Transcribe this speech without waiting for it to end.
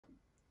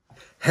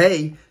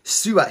Hey,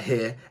 Suat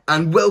here,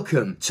 and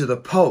welcome to The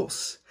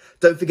Pulse.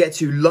 Don't forget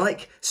to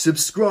like,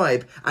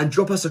 subscribe, and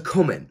drop us a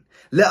comment.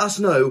 Let us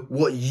know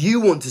what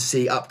you want to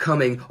see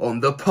upcoming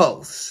on The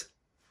Pulse.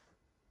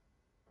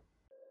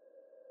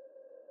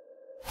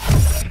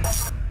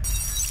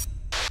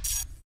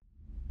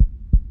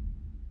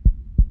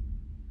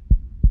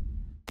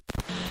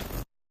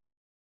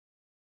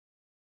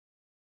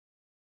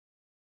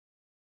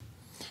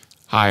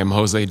 Hi, I'm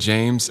José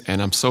James,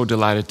 and I'm so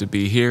delighted to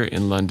be here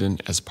in London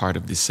as part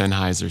of the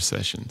Sennheiser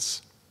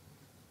sessions.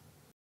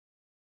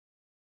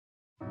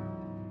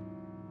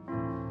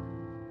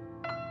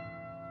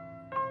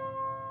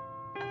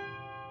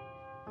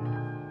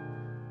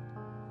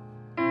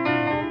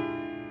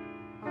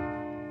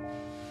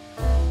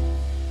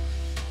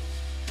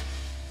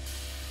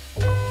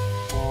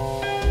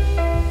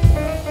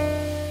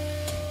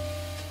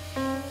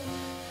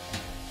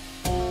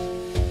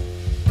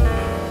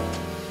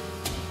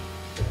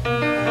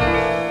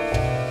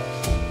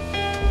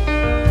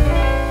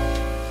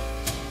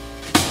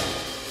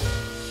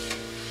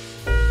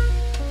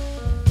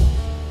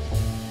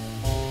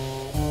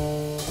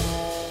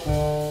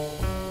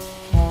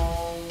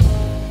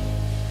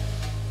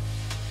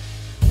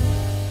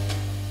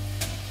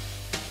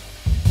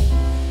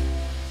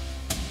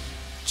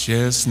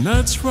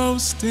 Chestnuts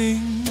roasting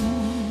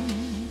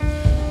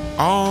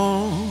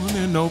on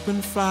an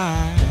open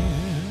fire,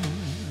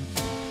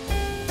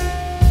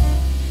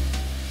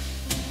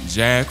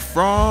 Jack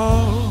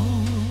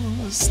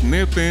Frost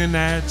nipping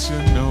at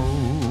your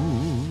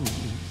nose,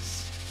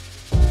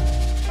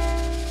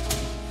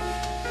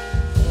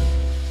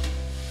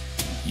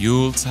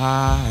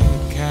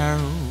 Yuletide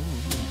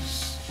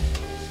carols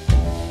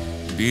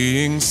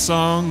being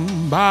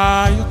sung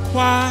by a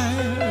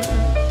choir,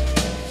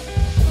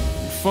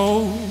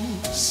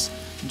 folks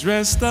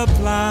dressed up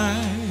like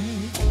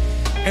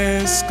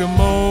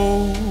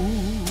Eskimos.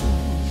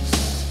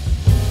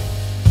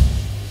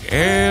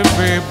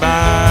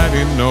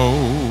 Everybody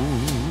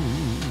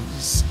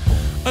knows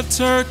a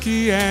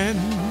turkey and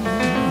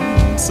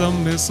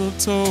some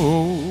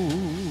mistletoe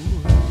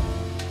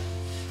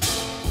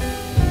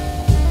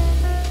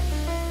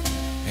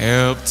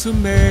help to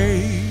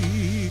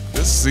make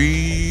the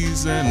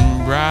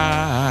season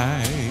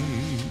bright.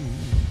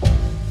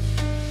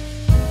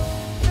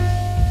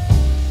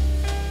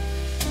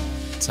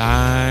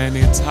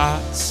 Tiny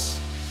tots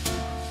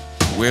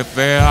with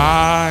their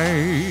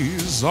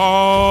eyes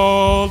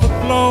all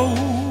aglow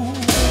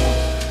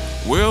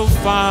will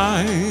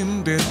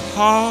find it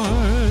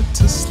hard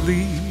to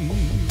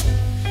sleep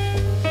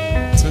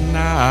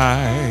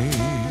tonight.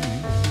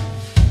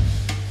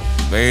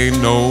 They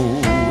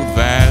know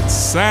that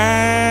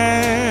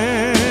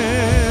Santa's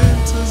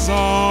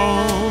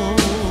on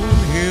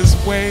his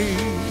way.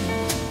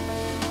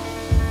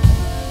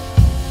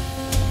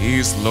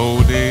 He's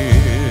loaded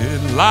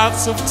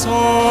lots of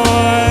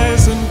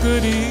toys and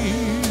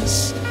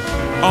goodies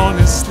on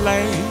his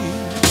sleigh,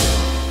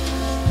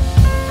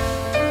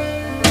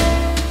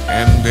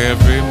 and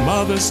every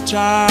mother's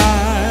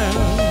child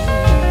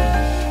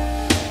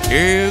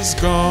is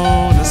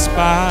gonna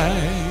spy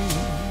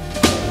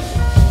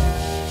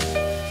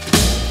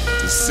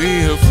to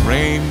see if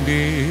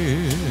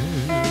reindeer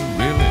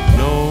really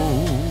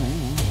know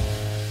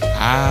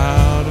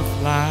how to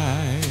fly.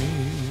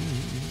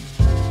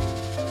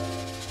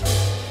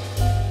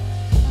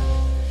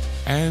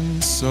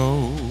 And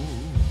so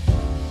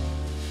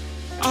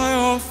I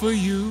offer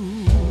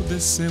you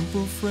this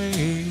simple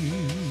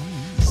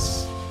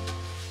phrase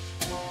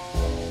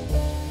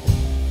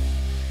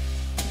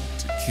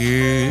to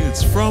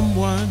kids from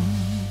 1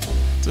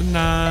 to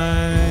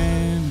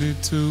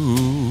 92.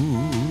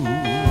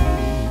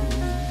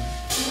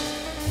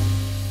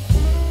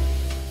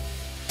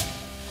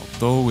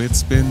 Although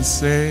it's been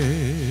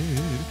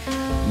said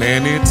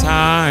many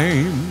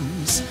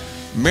times,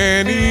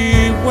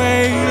 many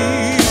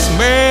ways,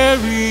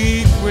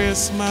 Merry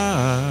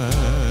Christmas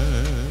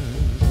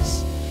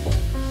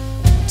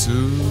to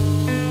you.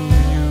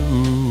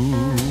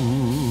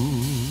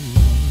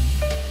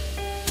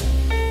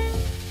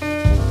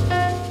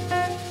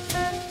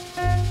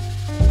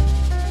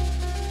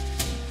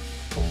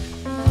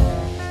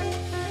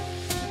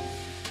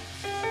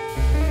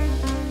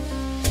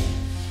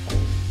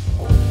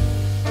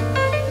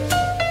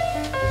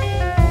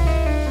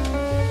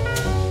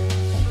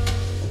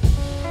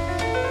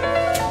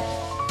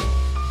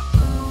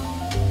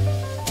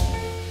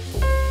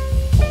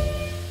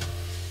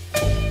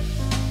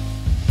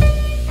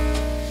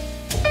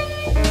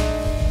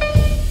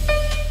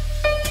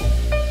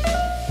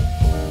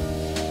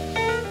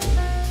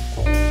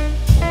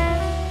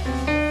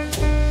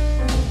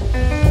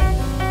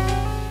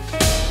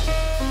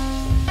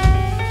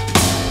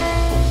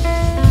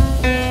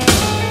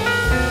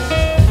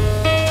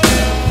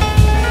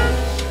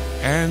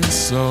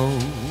 So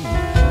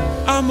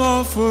I'm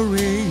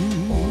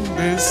offering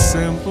this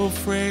simple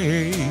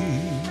phrase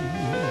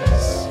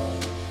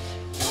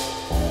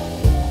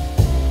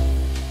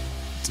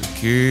to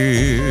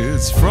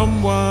kids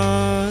from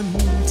 1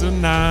 to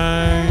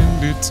 9.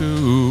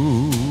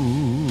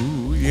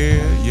 22.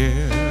 Yeah,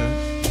 yeah.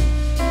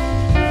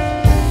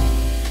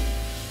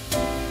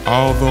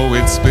 Although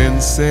it's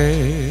been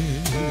said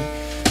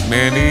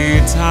many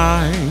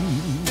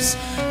times,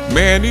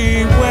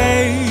 many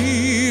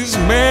ways,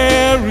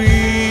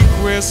 Merry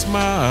Christmas,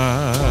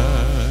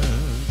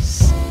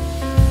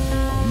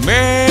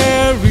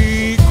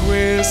 Merry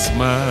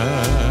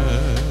Christmas,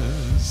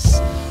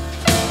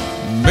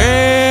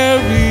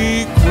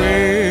 Merry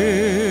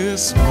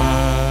Christmas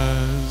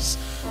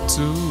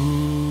to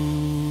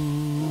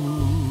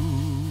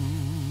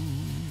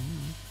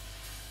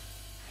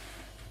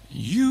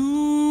you.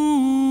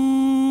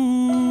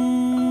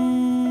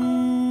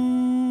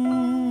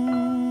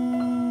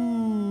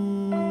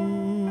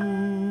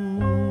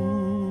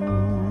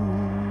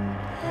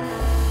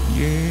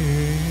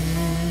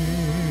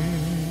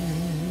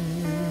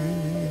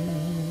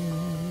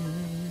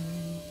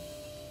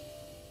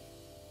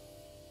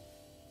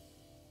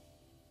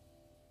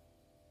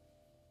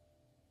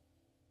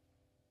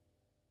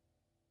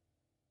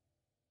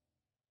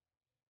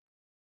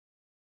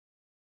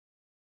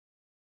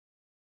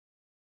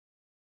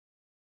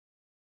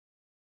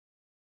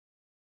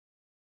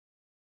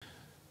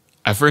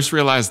 I first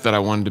realized that I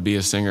wanted to be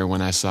a singer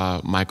when I saw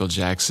Michael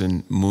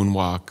Jackson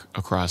moonwalk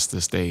across the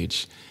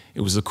stage.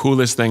 It was the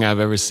coolest thing I've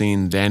ever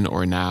seen then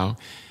or now,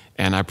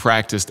 and I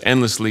practiced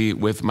endlessly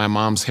with my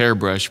mom's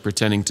hairbrush,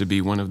 pretending to be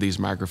one of these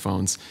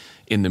microphones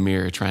in the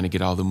mirror, trying to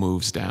get all the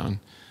moves down.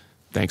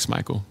 Thanks,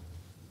 Michael.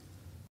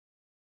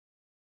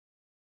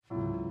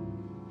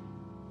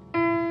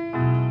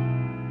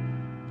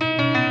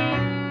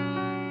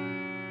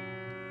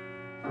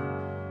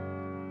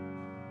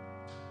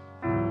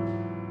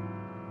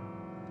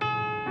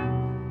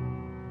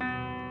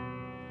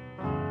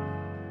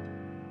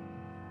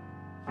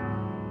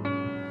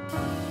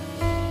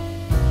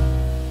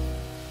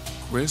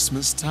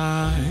 Christmas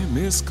time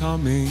is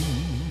coming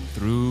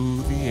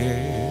through the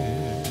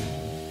air.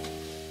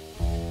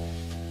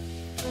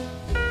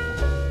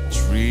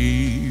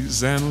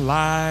 Trees and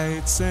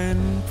lights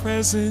and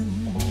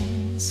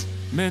presents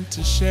meant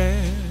to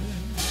share.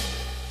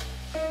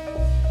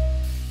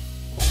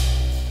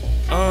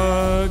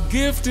 A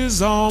gift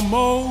is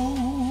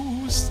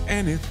almost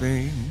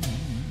anything.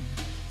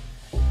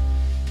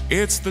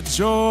 It's the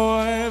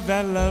joy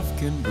that love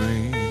can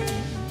bring.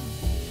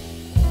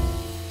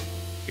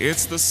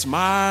 It's the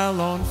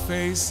smile on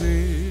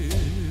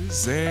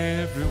faces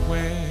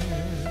everywhere.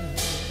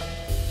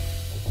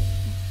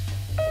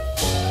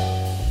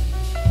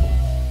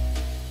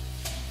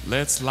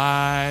 Let's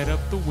light up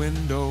the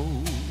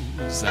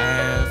windows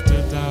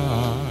after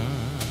dark.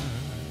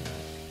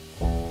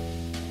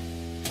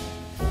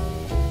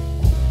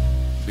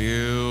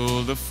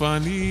 Build a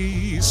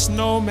funny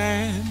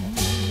snowman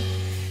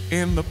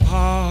in the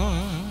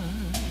park.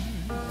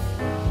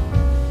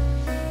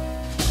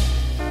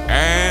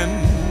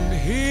 And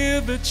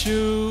hear the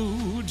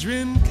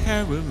children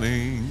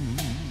caroling,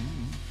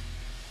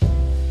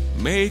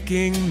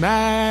 making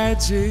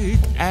magic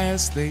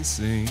as they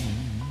sing.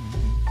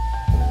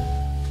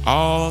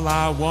 All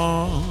I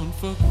want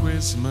for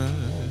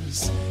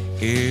Christmas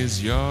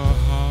is your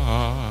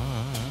heart.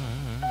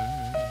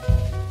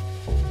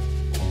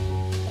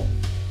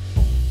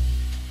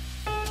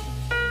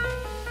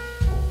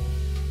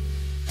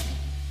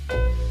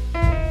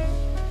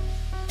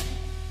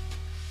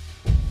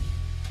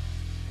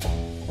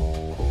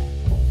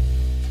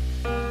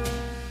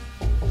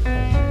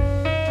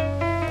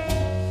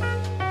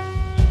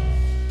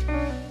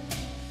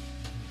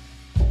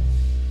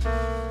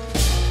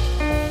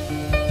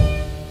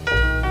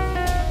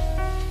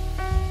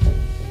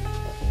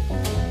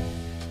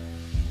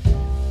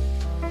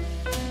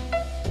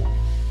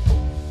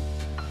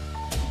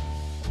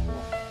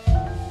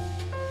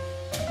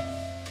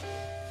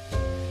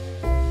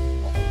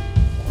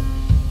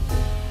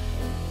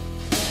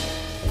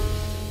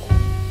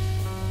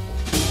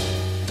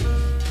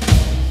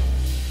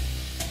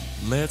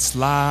 Let's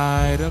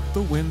light up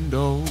the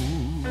windows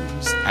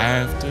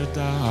after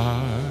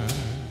dark.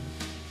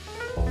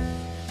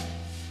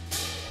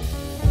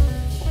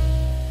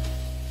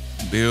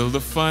 Build a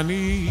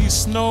funny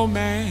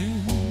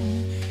snowman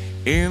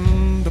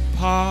in the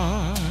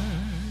park.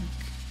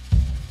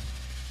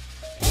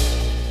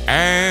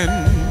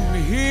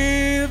 And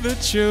hear the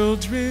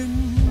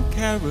children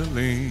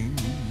caroling,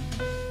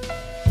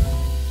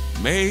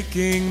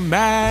 making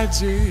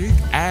magic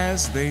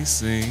as they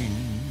sing.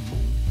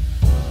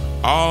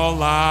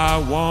 All I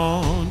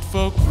want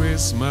for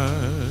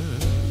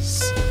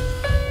Christmas,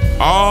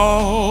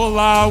 all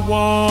I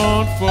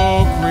want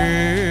for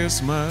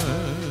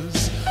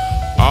Christmas,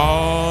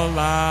 all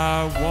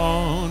I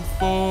want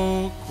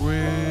for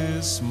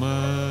Christmas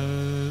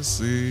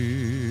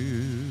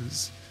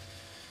is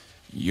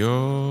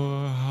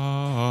your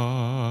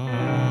heart.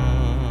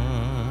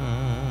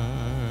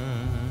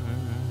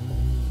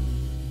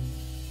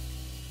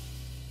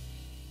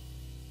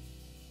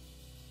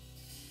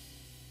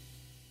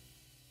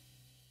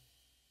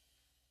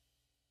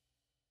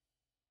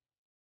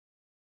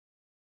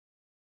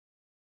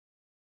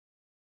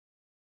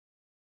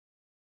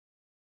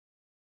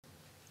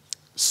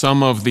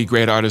 Some of the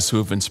great artists who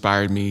have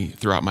inspired me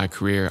throughout my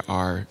career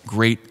are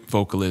great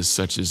vocalists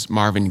such as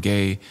Marvin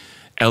Gaye,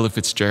 Ella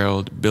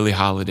Fitzgerald, Billie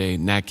Holiday,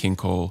 Nat King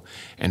Cole,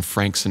 and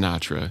Frank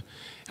Sinatra.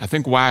 I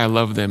think why I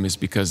love them is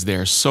because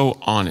they're so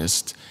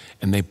honest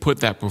and they put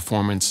that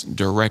performance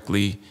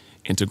directly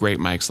into great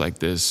mics like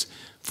this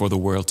for the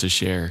world to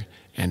share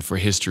and for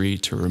history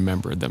to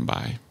remember them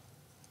by.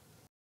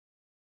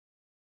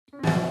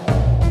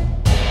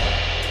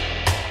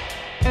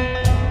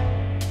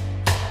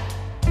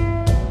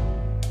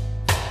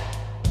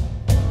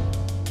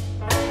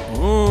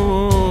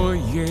 Oh,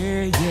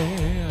 yeah,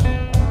 yeah.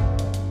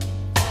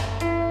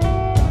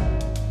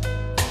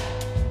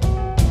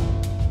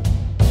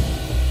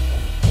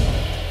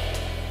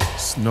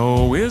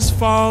 Snow is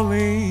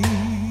falling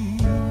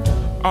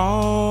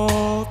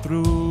all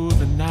through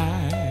the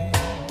night,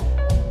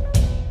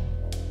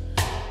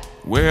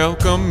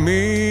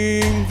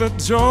 welcoming the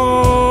joy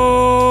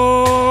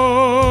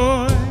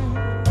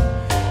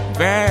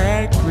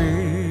that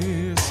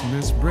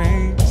Christmas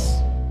brings.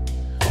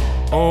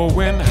 Oh,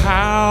 and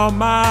how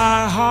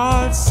my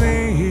heart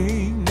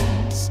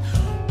sings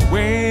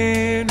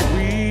when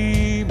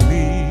we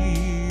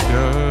meet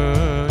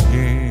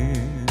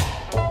again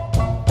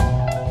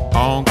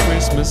on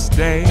Christmas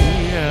Day.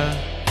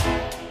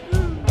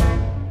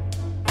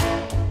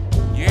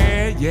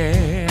 Yeah,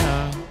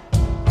 yeah,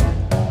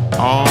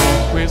 on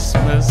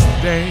Christmas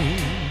Day.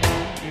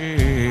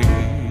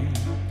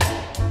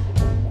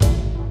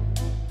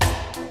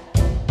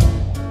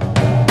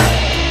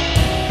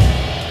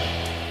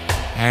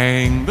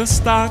 Hang the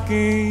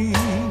stockings,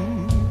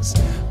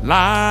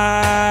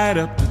 light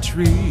up the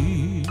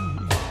tree.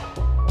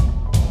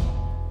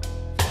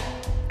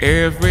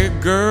 Every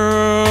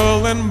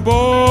girl and boy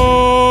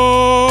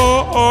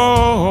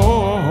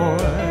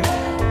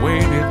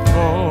waited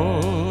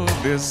for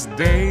this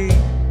day,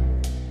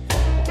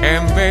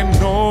 and they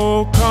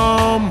know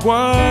come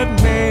what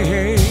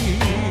may,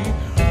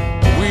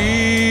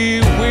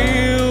 we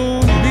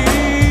will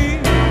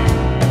meet.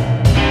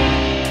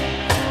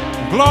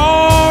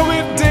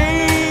 Glory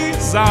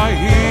days are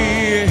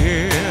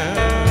here,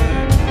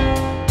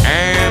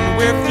 and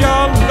with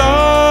your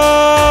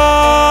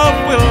love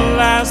will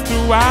last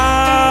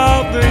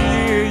throughout the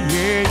year,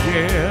 yeah,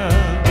 yeah.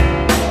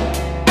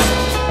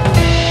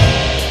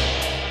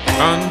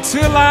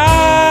 Until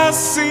I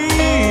see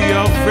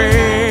your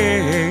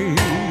face,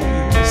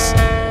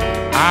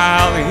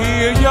 I'll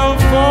hear your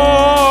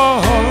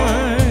voice,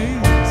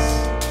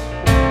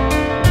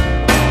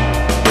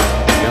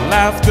 your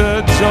laughter,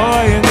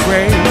 joy, and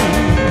grace.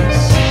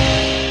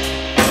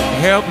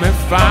 Help me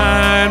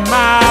find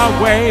my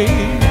way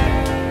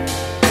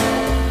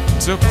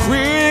to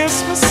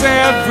Christmas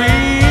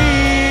every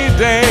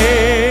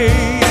day.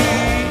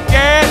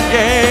 Yeah,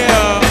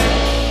 yeah.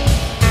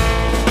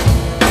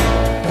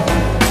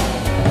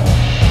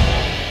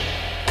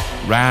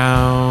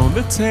 Round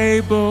the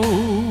table,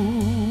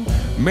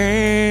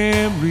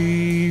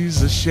 memories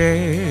are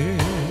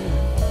shared,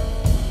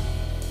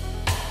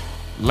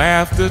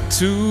 laughter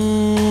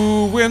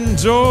to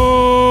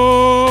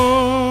enjoy,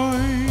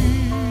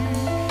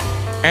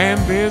 and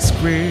this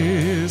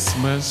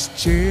Christmas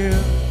cheer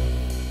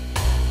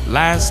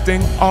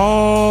lasting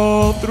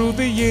all through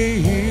the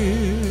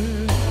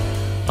year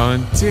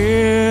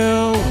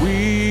until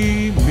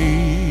we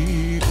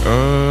meet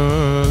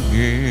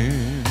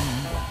again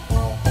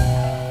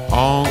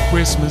on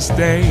Christmas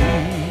Day.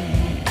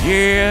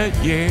 Yeah,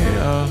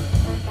 yeah.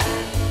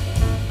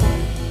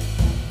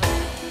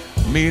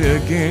 Meet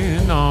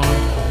again on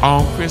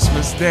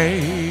Christmas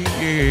Day.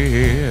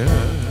 Yeah.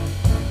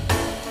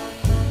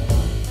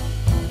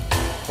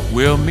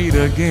 We'll meet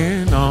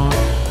again on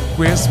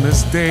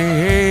Christmas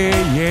Day.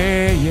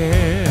 Yeah,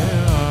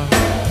 yeah.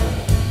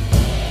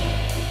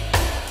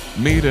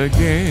 Meet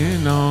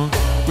again on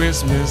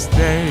Christmas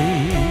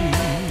Day.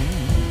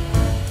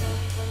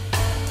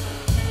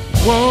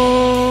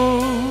 Whoa.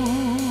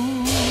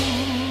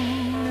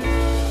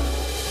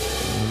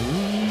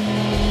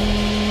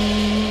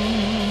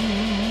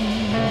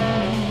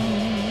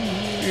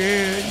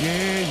 Yeah,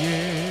 yeah,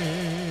 yeah.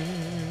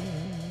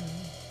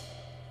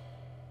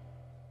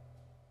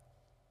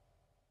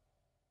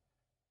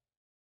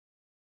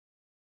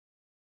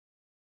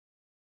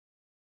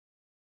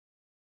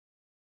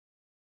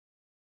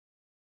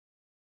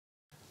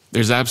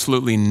 There's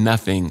absolutely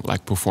nothing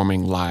like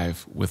performing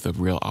live with a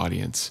real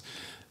audience.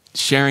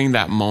 Sharing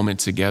that moment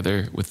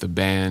together with the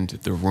band,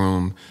 the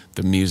room,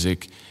 the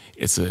music,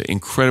 it's an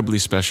incredibly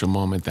special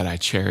moment that I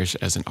cherish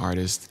as an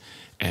artist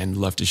and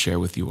love to share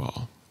with you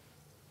all.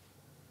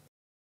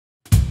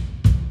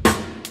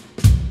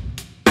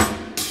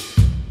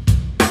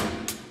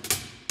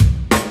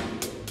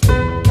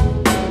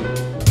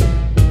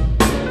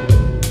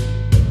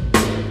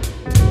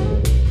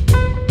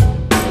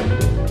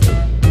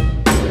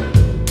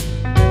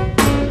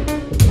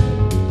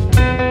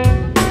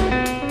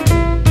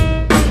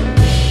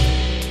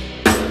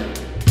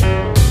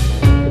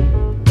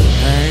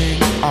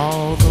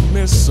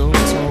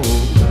 Mistletoe,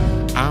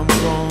 I'm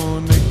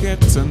gonna get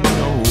to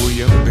know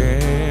you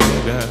better.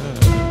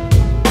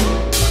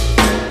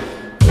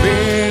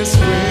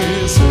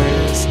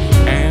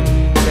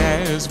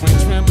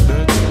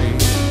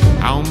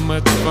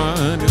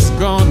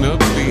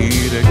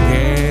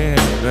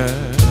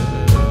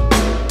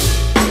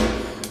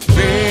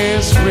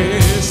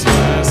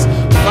 Christmas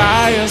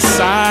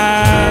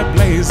fireside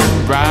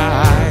blazing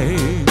bright.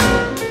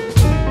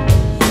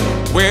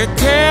 We're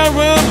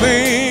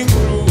caroling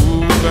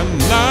through the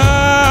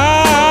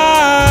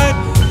night,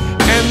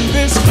 and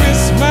this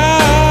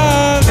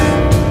Christmas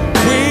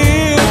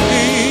will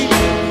be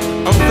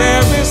a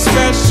very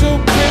special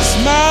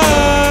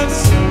Christmas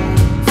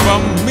for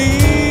me.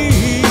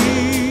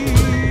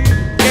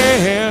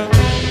 Yeah.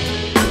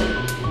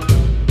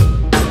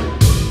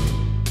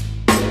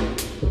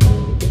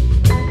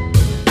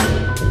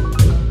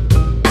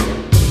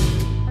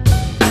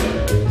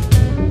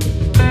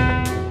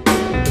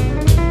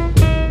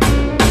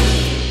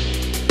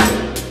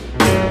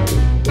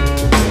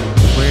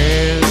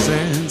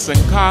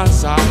 And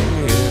cars are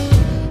here.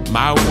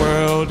 My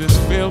world is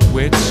filled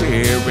with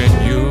cheer,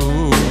 and you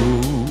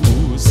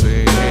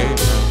say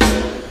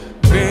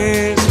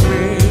this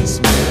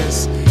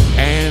Christmas.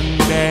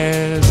 And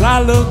as I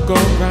look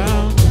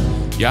around,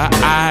 your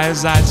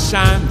eyes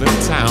outshine the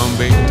town,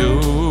 they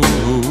do.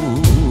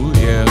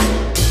 Yeah.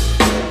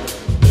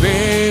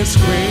 This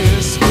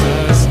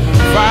Christmas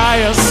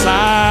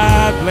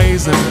fireside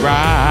blazing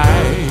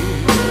bright.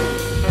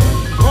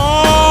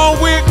 Oh,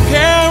 we're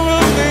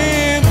caroling.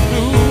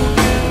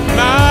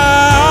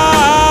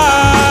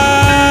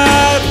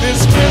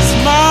 This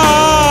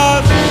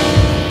Christmas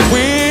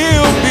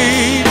will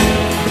be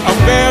a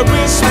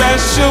very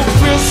special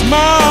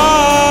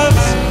Christmas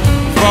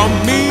for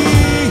me.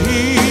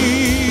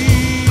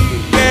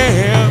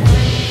 Yeah.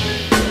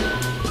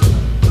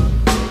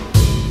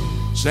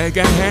 Shake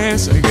a hand,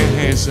 shake a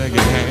hand, shake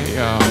a hand,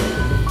 y'all.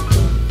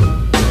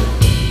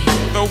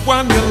 The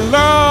one you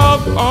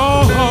love,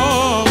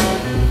 oh.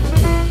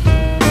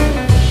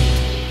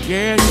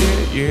 Yeah,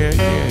 yeah, yeah,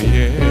 yeah,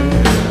 yeah.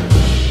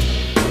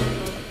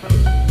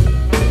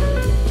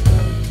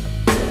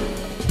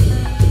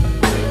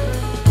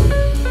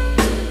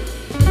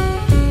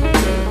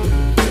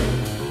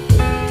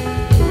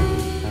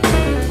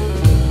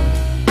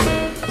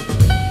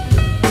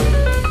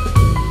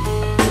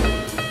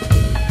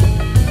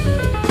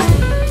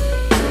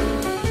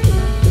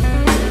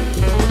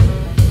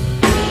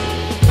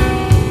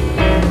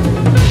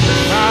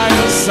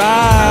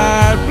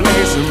 Fireside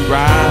blazing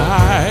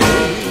bright.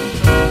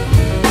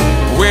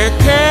 We're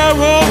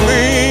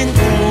caroling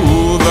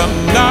through the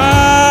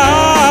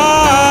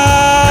night.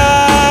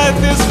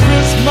 This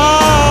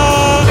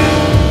Christmas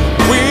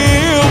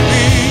will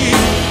be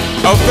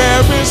a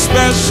very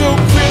special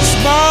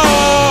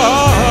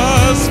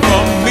Christmas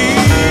for me.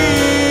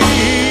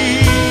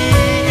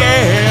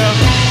 Yeah.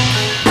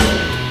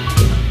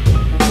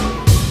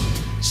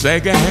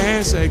 Shake a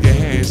hand, shake a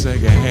hand,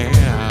 shake a hand.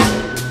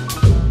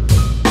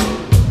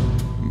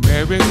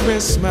 Merry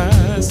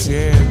Christmas,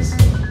 yes.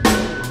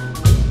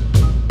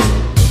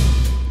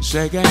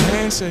 Shake a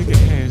hand, shake a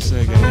hand,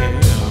 shake a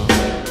hand.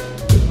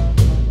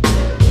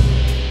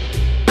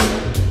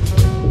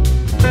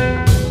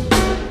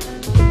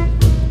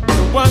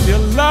 The one you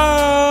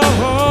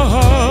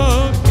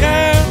love,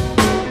 yeah.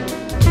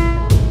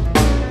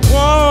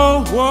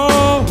 Whoa,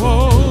 whoa,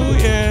 whoa,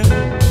 yeah.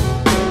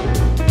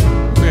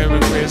 Merry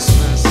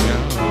Christmas,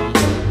 y'all.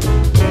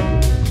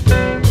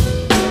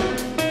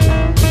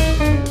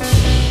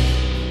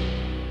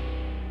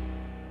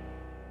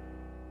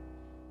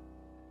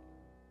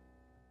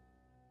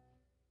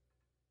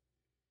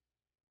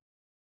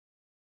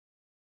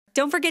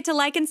 Don't forget to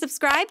like and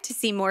subscribe to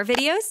see more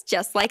videos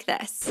just like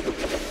this.